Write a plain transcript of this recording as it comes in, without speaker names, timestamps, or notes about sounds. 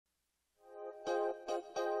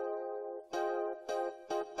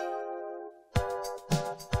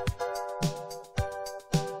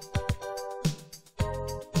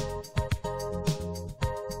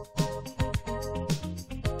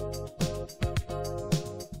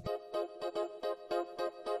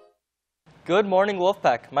Good morning,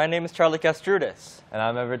 Wolfpack. My name is Charlie Castrudes. And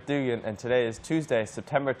I'm Everett Dugan, and today is Tuesday,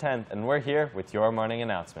 September 10th, and we're here with your morning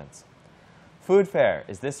announcements. Food Fair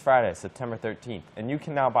is this Friday, September 13th, and you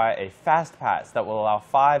can now buy a Fast Pass that will allow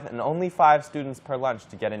 5 and only 5 students per lunch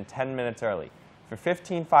to get in 10 minutes early. For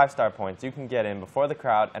 15 5-star points, you can get in before the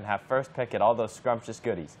crowd and have first pick at all those scrumptious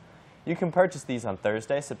goodies. You can purchase these on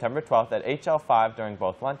Thursday, September 12th at HL5 during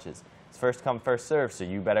both lunches. It's first come, first served, so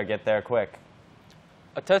you better get there quick.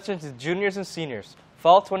 Attention to juniors and seniors.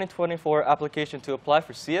 Fall 2024 application to apply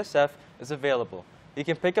for CSF is available. You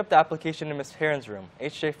can pick up the application in Ms. Heron's room,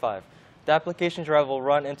 HJ5. The application drive will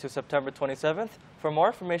run into September 27th. For more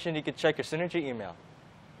information, you can check your Synergy email.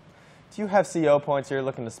 Do you have CO points you're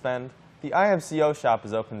looking to spend? The IMCO shop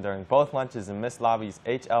is open during both lunches in Miss Lobby's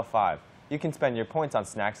HL5. You can spend your points on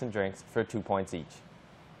snacks and drinks for 2 points each.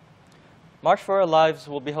 March for Our Lives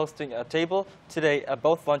will be hosting a table today at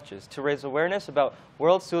both lunches to raise awareness about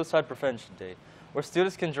World Suicide Prevention Day, where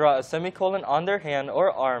students can draw a semicolon on their hand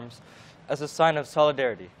or arms as a sign of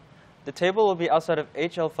solidarity. The table will be outside of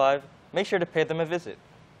HL5. Make sure to pay them a visit.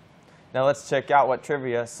 Now let's check out what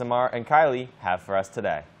trivia Samar and Kylie have for us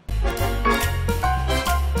today.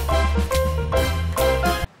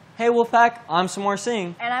 Hey Wolfpack, I'm Samar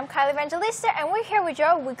Singh. And I'm Kylie Evangelista, and we're here with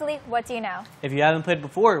your weekly What Do You Know? If you haven't played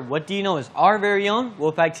before, What Do You Know is our very own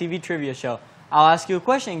Wolfpack TV trivia show. I'll ask you a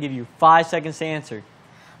question and give you 5 seconds to answer.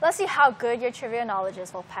 Let's see how good your trivia knowledge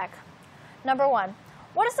is, Wolfpack. Number 1.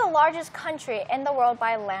 What is the largest country in the world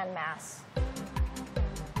by land mass?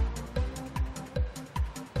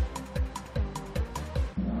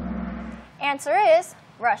 Answer is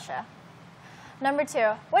Russia. Number 2.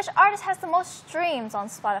 Which artist has the most streams on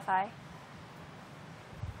Spotify?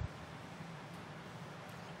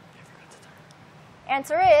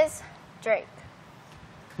 Answer is Drake.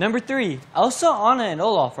 Number 3. Elsa, Anna, and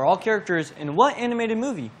Olaf are all characters in what animated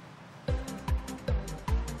movie?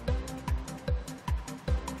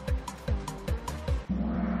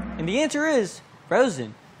 And the answer is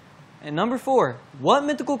Frozen. And number 4. What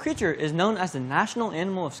mythical creature is known as the national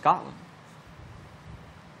animal of Scotland?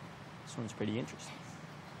 This one's pretty interesting.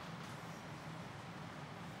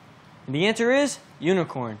 And the answer is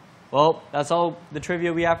unicorn. Well, that's all the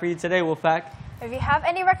trivia we have for you today, Wolfpack. If you have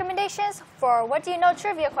any recommendations for What Do You Know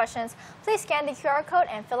trivia questions, please scan the QR code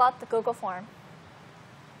and fill out the Google form.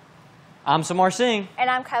 I'm Samar Singh. And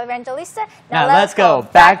I'm Kylie Evangelista. Now let's go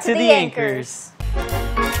back to the anchors.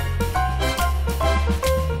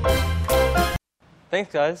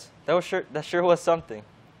 Thanks, guys. That sure was something.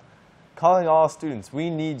 Calling all students,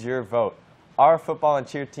 we need your vote. Our football and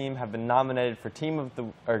cheer team have been nominated for Game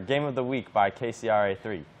of the Week by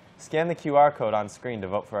KCRA3. Scan the QR code on screen to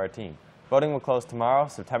vote for our team. Voting will close tomorrow,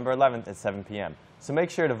 September 11th at 7 p.m. So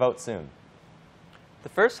make sure to vote soon. The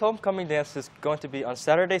first homecoming dance is going to be on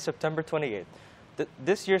Saturday, September 28th.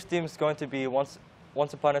 This year's theme is going to be Once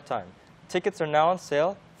Upon a Time. Tickets are now on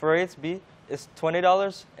sale. For ASB, it's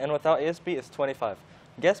 $20, and without ASB, it's $25.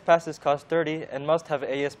 Guest passes cost $30 and must have an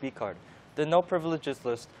ASB card. The no privileges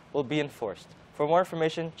list will be enforced. For more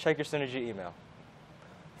information, check your Synergy email.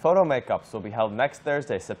 Photo makeups will be held next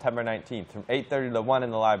Thursday, September 19th from 8:30 to 1 in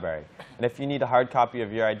the library. And if you need a hard copy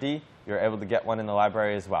of your ID, you're able to get one in the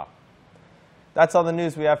library as well. That's all the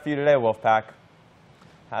news we have for you today, Wolfpack.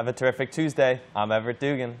 Have a terrific Tuesday. I'm Everett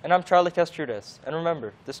Dugan. And I'm Charlie Castrudes. And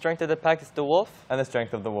remember, the strength of the pack is the wolf. And the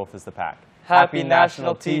strength of the wolf is the pack. Happy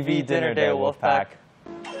National TV Dinner Day, Wolfpack.